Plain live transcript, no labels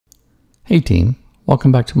Hey team,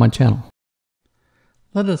 welcome back to my channel.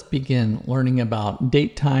 Let us begin learning about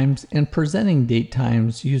date times and presenting date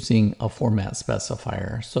times using a format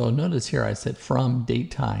specifier. So notice here I said from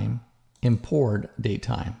datetime, import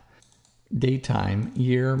datetime. Datetime,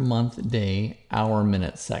 year, month, day, hour,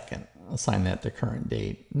 minute, second. Assign that to current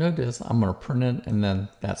date. Notice I'm going to print it and then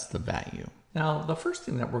that's the value. Now the first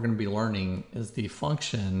thing that we're going to be learning is the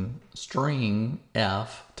function strftime.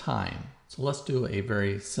 So let's do a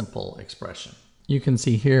very simple expression. You can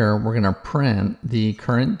see here we're going to print the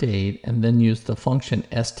current date and then use the function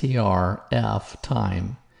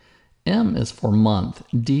strftime. M is for month,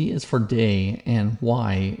 D is for day, and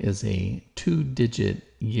Y is a 2-digit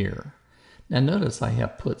year. Now notice I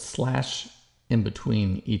have put slash in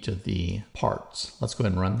between each of the parts. Let's go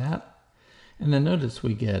ahead and run that. And then notice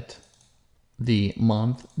we get the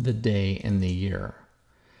month, the day, and the year.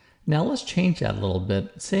 Now let's change that a little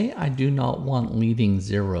bit. Say I do not want leading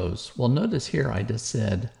zeros. Well, notice here I just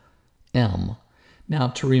said M. Now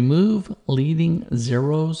to remove leading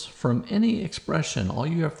zeros from any expression, all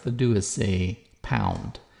you have to do is say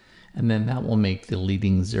pound, and then that will make the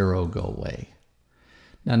leading zero go away.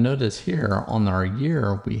 Now notice here on our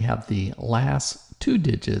year, we have the last 2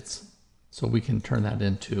 digits, so we can turn that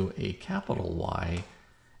into a capital Y,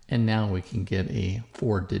 and now we can get a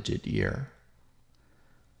 4-digit year.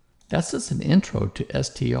 That's just an intro to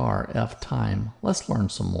strftime. Let's learn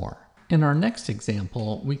some more. In our next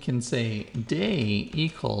example, we can say day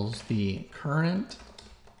equals the current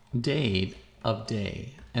date of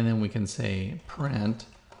day. And then we can say print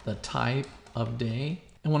the type of day.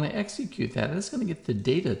 And when I execute that, it's going to get the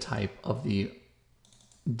data type of the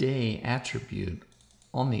day attribute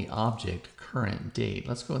on the object current date.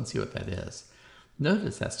 Let's go and see what that is.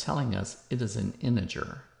 Notice that's telling us it is an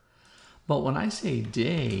integer. But when I say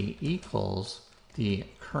day equals the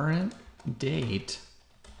current date,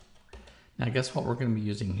 now guess what we're going to be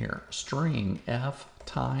using here? String f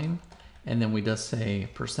time, and then we just say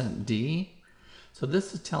 %d. So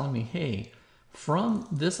this is telling me, hey, from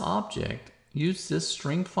this object, use this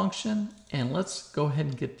string function, and let's go ahead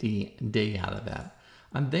and get the day out of that.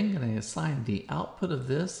 I'm then going to assign the output of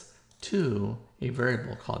this to a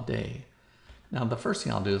variable called day. Now the first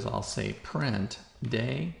thing I'll do is I'll say print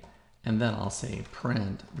day, and then I'll say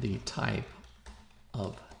print the type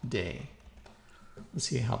of day. Let's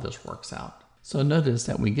see how this works out. So notice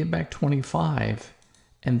that we get back 25,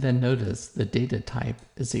 and then notice the data type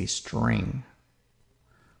is a string.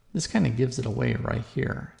 This kind of gives it away right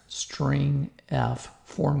here. String F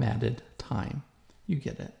formatted time. You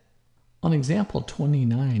get it. On example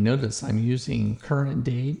 29, notice I'm using current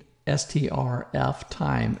date,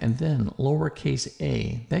 strftime, and then lowercase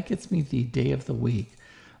a. That gets me the day of the week.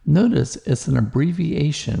 Notice it's an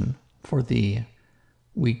abbreviation for the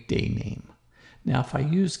weekday name. Now if I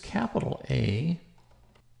use capital A,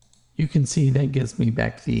 you can see that gives me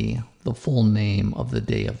back the full name of the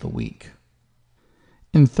day of the week.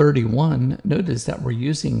 In 31, notice that we're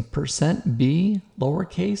using %b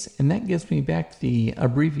lowercase, and that gives me back the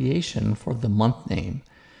abbreviation for the month name.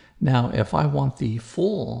 Now if I want the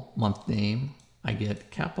full month name, I get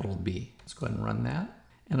capital B. Let's go ahead and run that.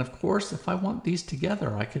 And of course, if I want these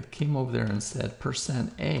together, I could came over there and said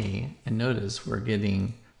 %a, and notice we're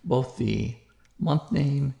getting both the month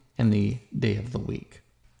name and the day of the week.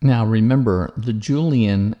 Now remember, the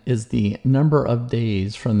Julian is the number of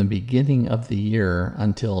days from the beginning of the year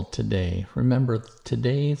until today. Remember,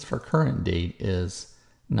 today's for current date is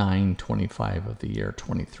 9/25 of the year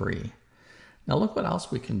 23. Now look what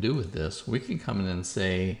else we can do with this. We can come in and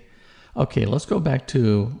say, okay, let's go back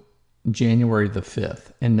to January the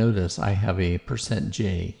 5th, and notice I have a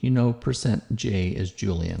 %j. You know %j is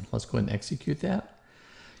Julian. Let's go ahead and execute that.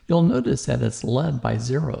 You'll notice that it's led by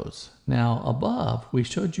zeros. Now above, we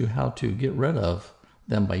showed you how to get rid of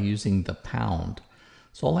them by using the pound.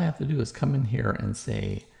 So all I have to do is come in here and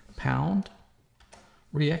say pound,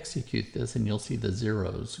 re-execute this, and you'll see the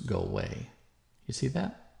zeros go away. You see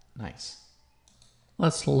that? Nice.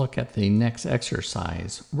 Let's look at the next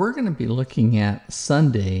exercise. We're going to be looking at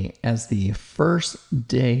Sunday as the first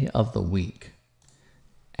day of the week.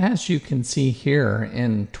 As you can see here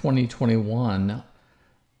in 2021,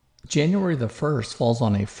 January the 1st falls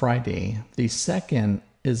on a Friday. The 2nd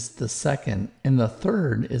is the 2nd, and the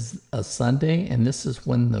 3rd is a Sunday, and this is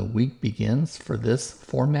when the week begins for this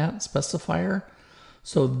format specifier.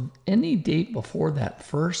 So any date before that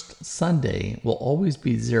first Sunday will always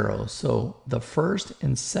be 0. So the 1st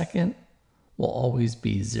and 2nd will always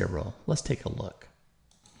be 0. Let's take a look.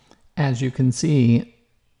 As you can see,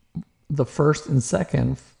 the 1st and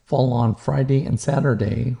 2nd fall on Friday and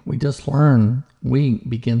Saturday. We just learned week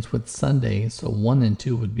begins with Sunday, so 1 and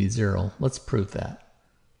 2 would be 0. Let's prove that.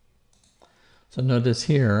 So notice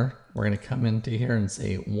here, we're going to come into here and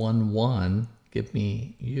say 1, 1, give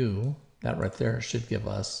me U. That right there should give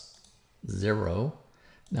us 0.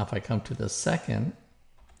 Now if I come to the second,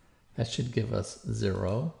 that should give us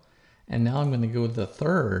 0. And now I'm going to go to the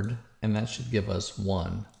third, and that should give us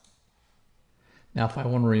 1. Now if I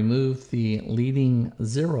want to remove the leading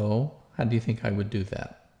 0, how do you think I would do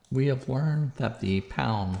that? We have learned that the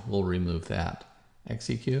pound will remove that.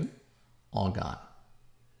 Execute, all gone.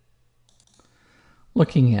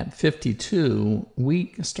 Looking at 52,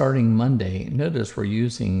 week starting Monday, notice we're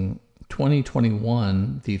using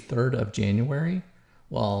 2021, the 3rd of January.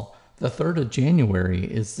 Well, the 3rd of January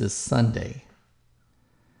is this Sunday.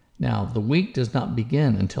 Now, the week does not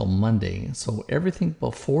begin until Monday, so everything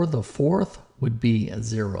before the 4th would be a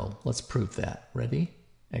 0. Let's prove that. Ready?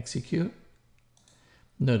 Execute.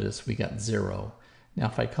 Notice we got 0. Now,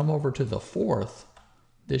 if I come over to the 4th,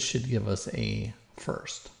 this should give us a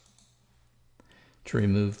 1st. To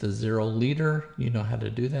remove the 0 leader, you know how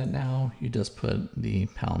to do that now. You just put the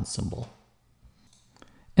pound symbol.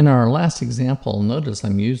 In our last example, notice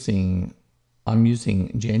I'm using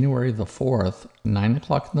January the 4th, 9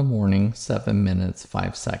 o'clock in the morning, 7 minutes,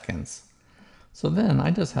 5 seconds. So then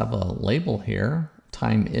I just have a label here,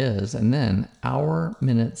 time is, and then hour,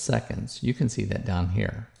 minute, seconds. You can see that down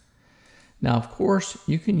here. Now, of course,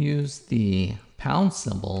 you can use the pound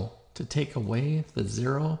symbol to take away the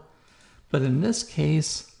 0, but in this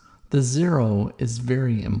case, the 0 is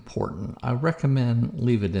very important. I recommend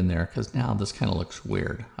leave it in there because now this kind of looks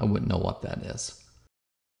weird. I wouldn't know what that is.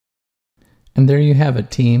 And there you have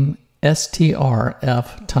it, team.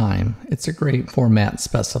 strftime. It's a great format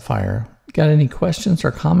specifier. Got any questions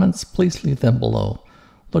or comments? Please leave them below.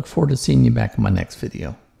 Look forward to seeing you back in my next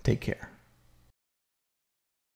video. Take care.